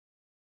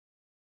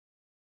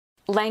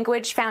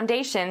Language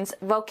Foundations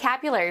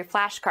Vocabulary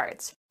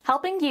Flashcards,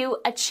 helping you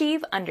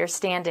achieve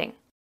understanding.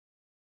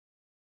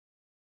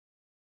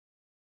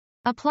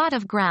 A plot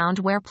of ground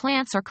where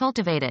plants are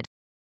cultivated.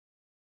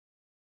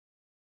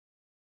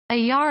 A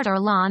yard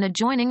or lawn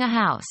adjoining a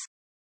house.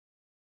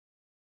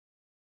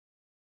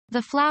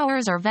 The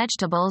flowers or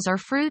vegetables or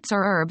fruits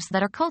or herbs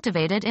that are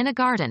cultivated in a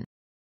garden.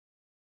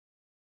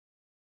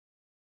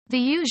 The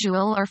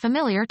usual or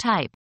familiar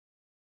type.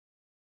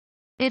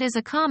 It is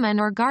a common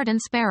or garden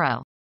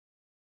sparrow.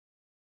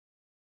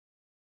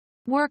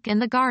 Work in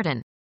the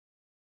garden.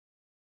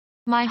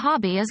 My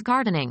hobby is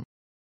gardening.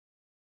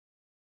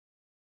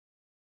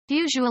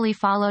 Usually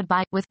followed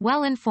by, with,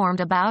 well informed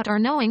about or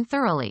knowing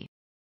thoroughly.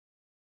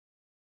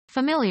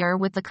 Familiar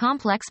with the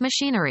complex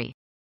machinery.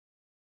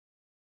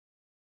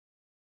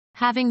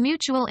 Having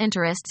mutual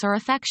interests or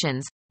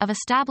affections, of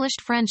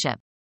established friendship.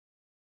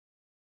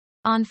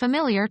 On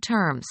familiar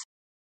terms.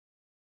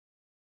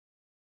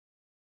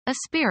 A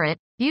spirit,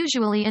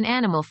 usually in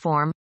animal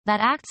form,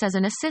 that acts as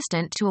an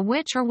assistant to a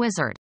witch or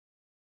wizard.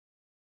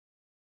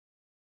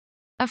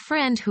 A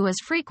friend who is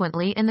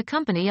frequently in the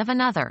company of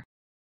another.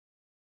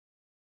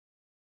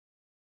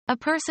 A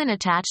person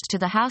attached to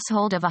the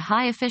household of a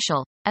high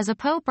official, as a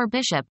pope or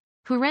bishop,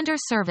 who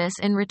renders service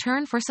in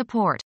return for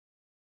support.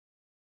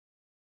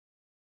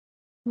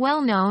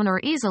 Well known or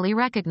easily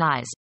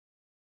recognized.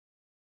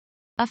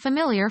 A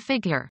familiar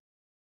figure.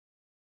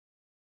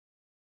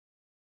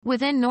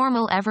 Within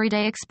normal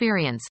everyday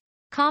experience.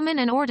 Common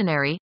and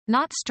ordinary,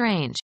 not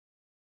strange.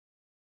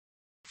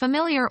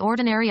 Familiar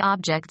ordinary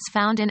objects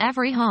found in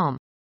every home.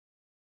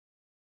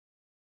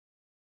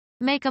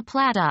 Make a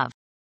plat of.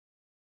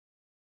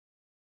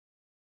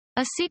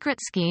 A secret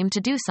scheme to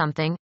do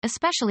something,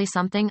 especially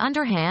something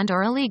underhand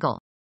or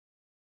illegal.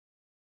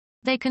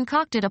 They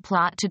concocted a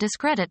plot to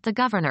discredit the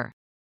governor.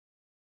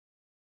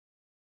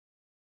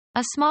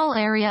 A small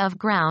area of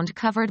ground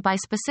covered by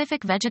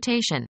specific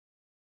vegetation.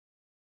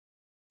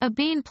 A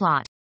bean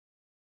plot.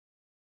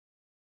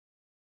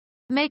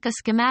 Make a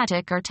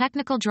schematic or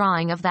technical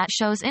drawing of that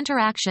shows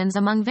interactions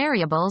among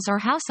variables or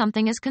how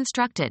something is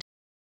constructed.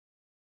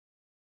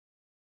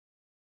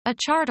 A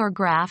chart or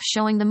graph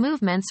showing the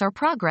movements or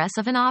progress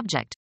of an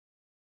object.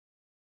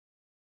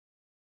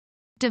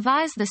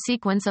 Devise the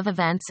sequence of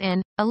events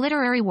in a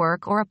literary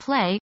work or a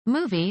play,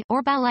 movie,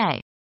 or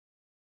ballet.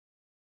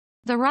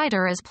 The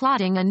writer is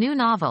plotting a new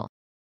novel.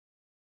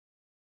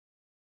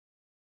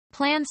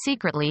 Plan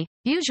secretly,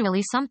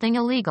 usually something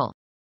illegal.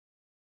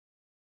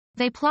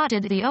 They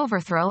plotted the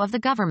overthrow of the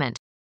government.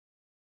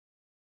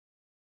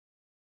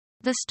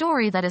 The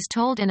story that is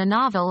told in a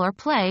novel or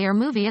play or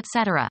movie,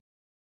 etc.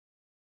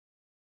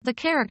 The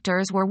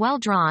characters were well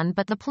drawn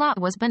but the plot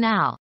was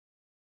banal.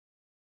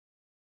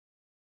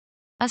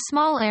 A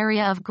small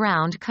area of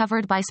ground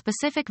covered by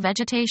specific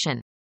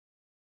vegetation.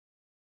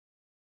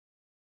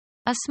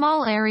 A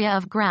small area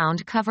of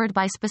ground covered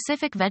by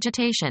specific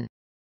vegetation.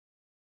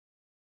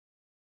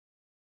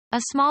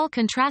 A small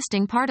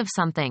contrasting part of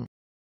something.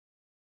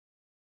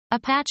 A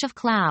patch of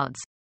clouds.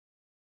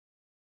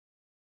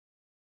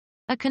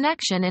 A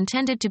connection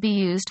intended to be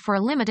used for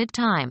a limited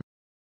time.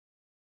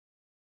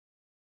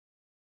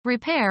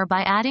 Repair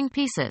by adding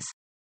pieces.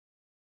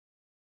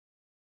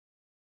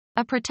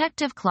 A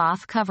protective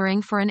cloth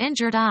covering for an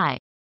injured eye.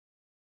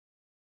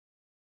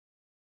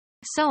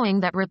 Sewing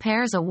that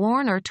repairs a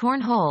worn or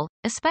torn hole,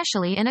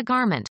 especially in a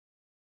garment.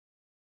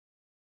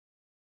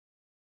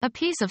 A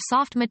piece of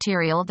soft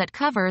material that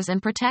covers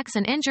and protects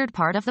an injured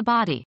part of the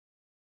body.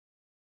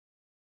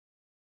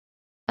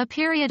 A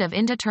period of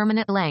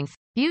indeterminate length,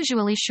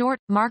 usually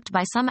short, marked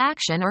by some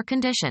action or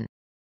condition.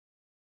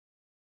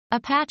 A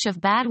patch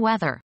of bad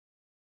weather.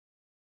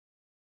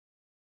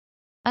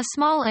 A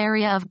small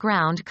area of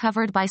ground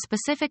covered by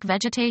specific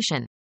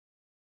vegetation.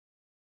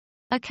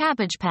 A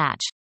cabbage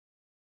patch.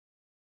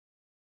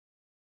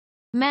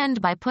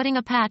 Mend by putting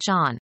a patch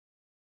on.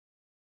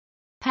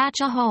 Patch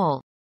a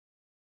hole.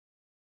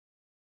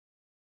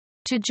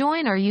 To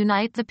join or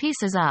unite the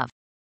pieces of.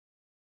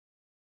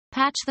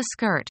 Patch the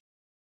skirt.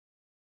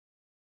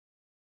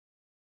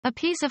 A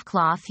piece of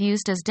cloth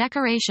used as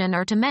decoration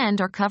or to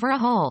mend or cover a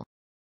hole.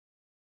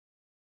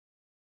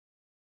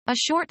 A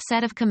short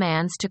set of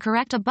commands to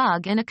correct a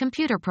bug in a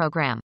computer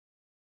program.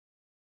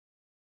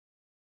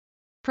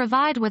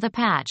 Provide with a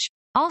patch,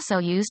 also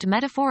used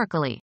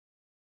metaphorically.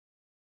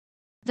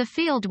 The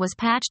field was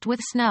patched with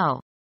snow.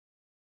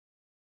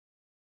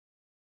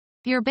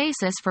 Your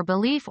basis for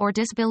belief or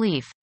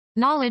disbelief.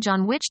 Knowledge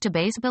on which to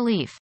base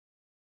belief.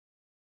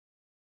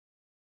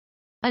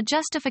 A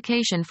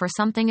justification for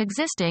something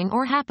existing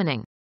or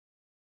happening.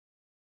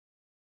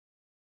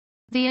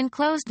 The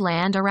enclosed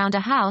land around a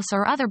house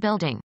or other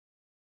building.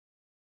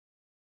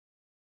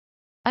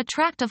 A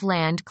tract of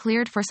land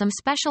cleared for some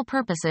special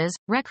purposes,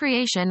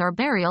 recreation or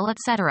burial,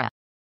 etc.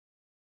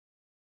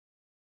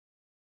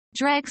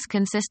 Dregs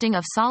consisting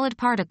of solid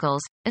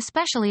particles,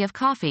 especially of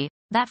coffee,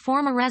 that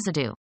form a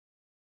residue.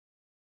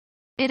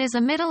 It is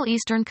a Middle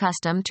Eastern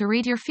custom to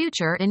read your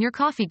future in your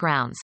coffee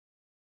grounds.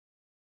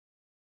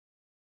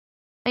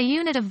 A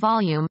unit of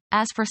volume,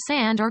 as for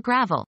sand or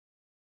gravel.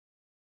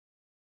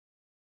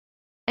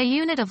 A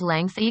unit of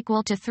length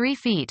equal to 3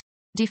 feet,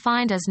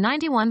 defined as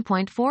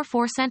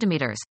 91.44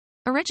 centimeters,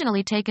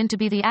 originally taken to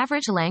be the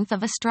average length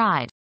of a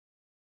stride.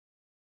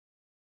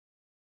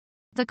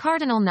 The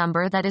cardinal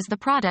number that is the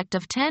product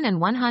of 10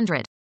 and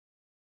 100.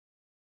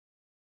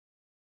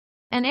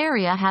 An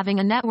area having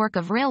a network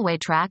of railway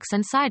tracks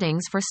and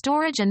sidings for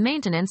storage and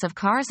maintenance of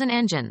cars and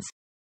engines.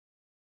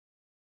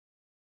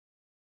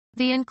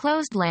 The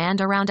enclosed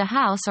land around a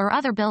house or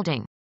other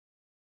building.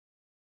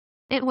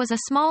 It was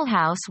a small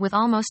house with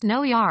almost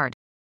no yard.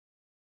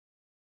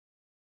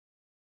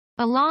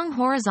 A long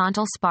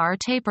horizontal spar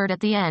tapered at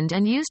the end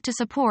and used to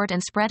support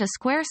and spread a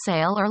square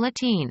sail or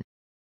lateen.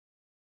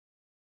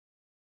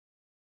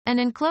 An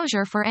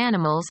enclosure for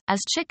animals, as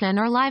chicken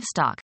or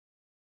livestock.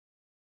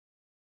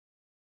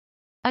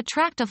 A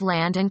tract of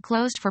land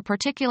enclosed for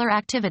particular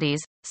activities,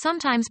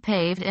 sometimes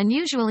paved and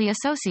usually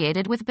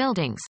associated with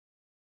buildings.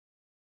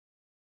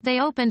 They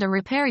opened a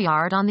repair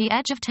yard on the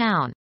edge of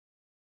town.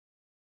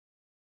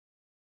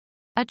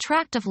 A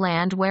tract of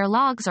land where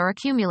logs are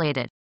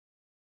accumulated.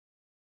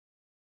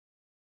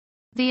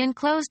 The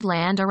enclosed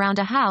land around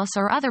a house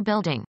or other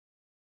building.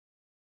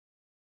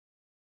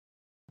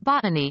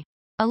 Botany.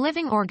 A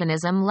living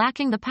organism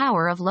lacking the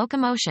power of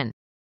locomotion.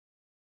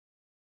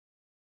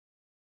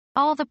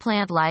 All the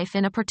plant life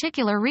in a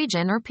particular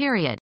region or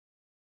period.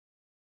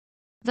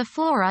 The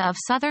flora of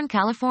Southern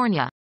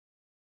California.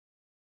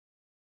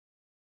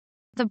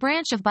 The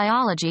branch of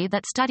biology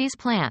that studies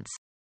plants.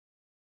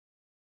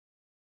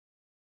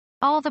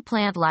 All the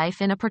plant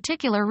life in a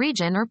particular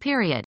region or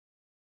period.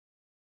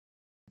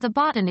 The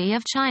botany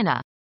of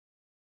China.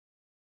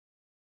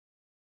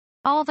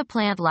 All the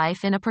plant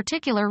life in a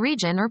particular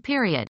region or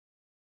period.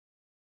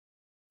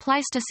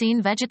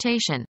 Pleistocene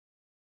vegetation.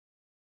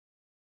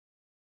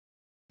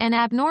 An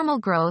abnormal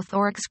growth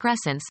or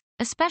excrescence,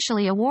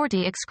 especially a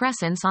warty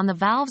excrescence on the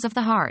valves of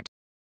the heart.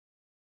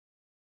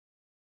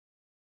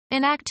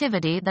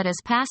 Inactivity that is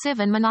passive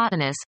and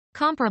monotonous,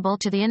 comparable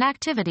to the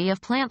inactivity of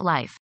plant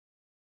life.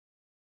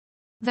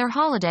 Their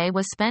holiday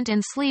was spent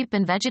in sleep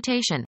and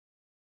vegetation.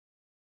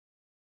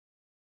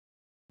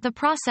 The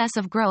process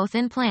of growth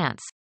in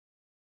plants.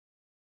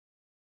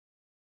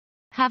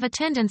 Have a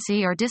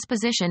tendency or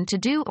disposition to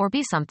do or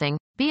be something,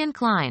 be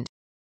inclined.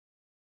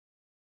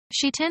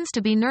 She tends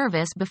to be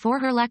nervous before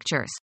her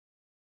lectures.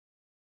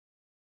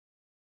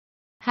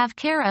 Have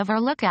care of or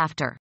look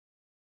after.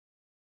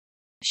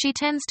 She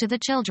tends to the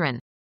children.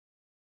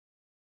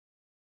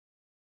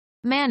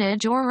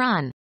 Manage or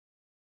run.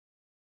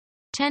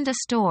 Tend a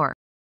store.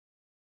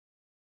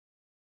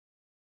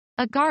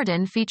 A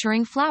garden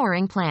featuring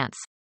flowering plants.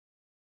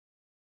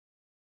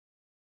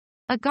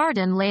 A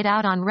garden laid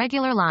out on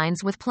regular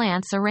lines with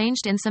plants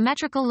arranged in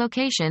symmetrical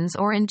locations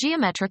or in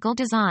geometrical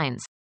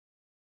designs.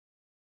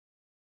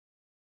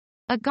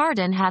 A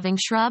garden having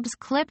shrubs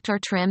clipped or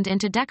trimmed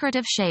into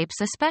decorative shapes,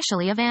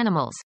 especially of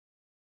animals.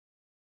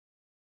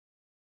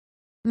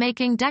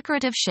 Making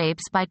decorative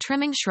shapes by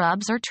trimming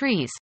shrubs or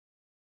trees.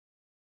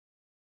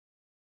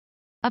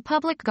 A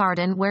public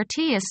garden where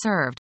tea is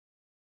served.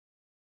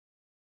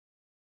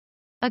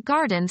 A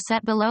garden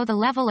set below the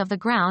level of the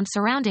ground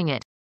surrounding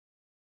it.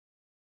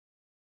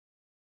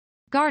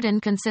 Garden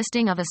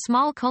consisting of a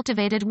small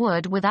cultivated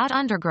wood without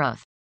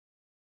undergrowth.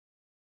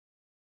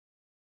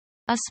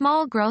 A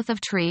small growth of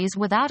trees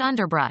without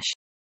underbrush.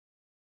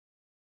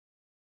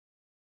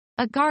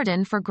 A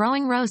garden for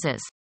growing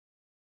roses.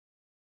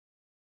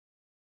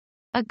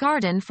 A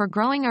garden for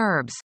growing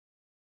herbs.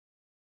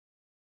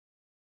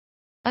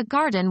 A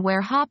garden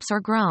where hops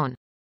are grown.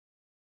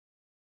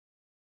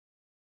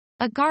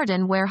 A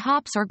garden where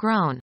hops are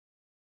grown.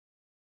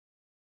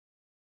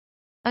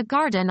 A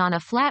garden on a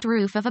flat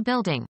roof of a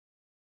building.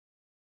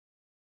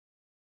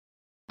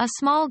 A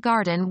small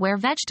garden where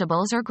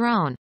vegetables are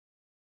grown.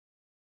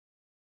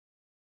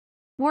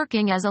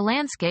 Working as a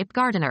landscape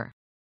gardener.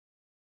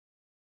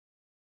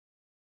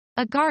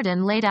 A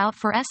garden laid out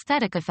for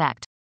aesthetic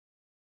effect.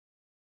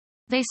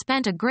 They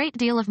spent a great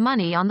deal of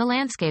money on the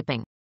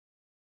landscaping.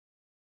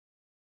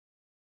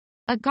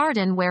 A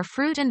garden where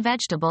fruit and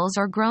vegetables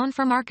are grown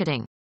for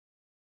marketing.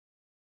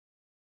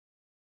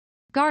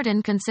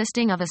 Garden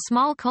consisting of a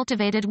small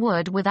cultivated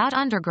wood without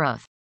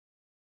undergrowth.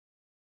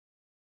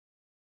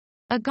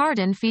 A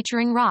garden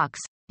featuring rocks,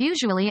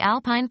 usually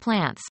alpine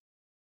plants.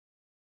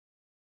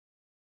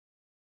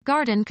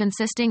 Garden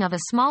consisting of a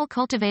small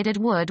cultivated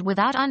wood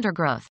without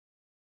undergrowth.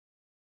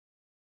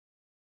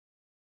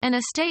 An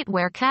estate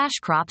where cash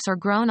crops are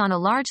grown on a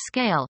large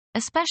scale,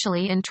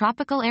 especially in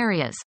tropical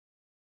areas.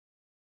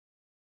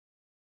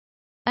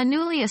 A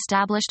newly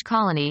established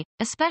colony,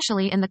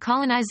 especially in the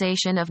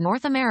colonization of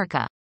North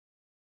America.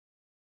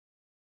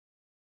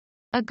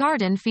 A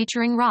garden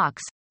featuring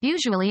rocks,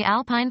 usually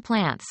alpine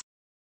plants.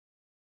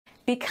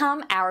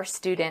 Become our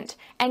student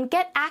and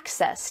get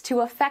access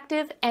to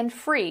effective and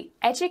free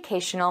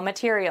educational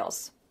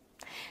materials.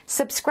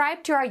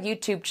 Subscribe to our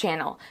YouTube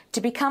channel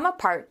to become a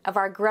part of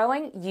our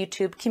growing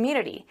YouTube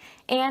community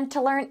and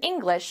to learn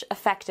English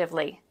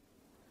effectively.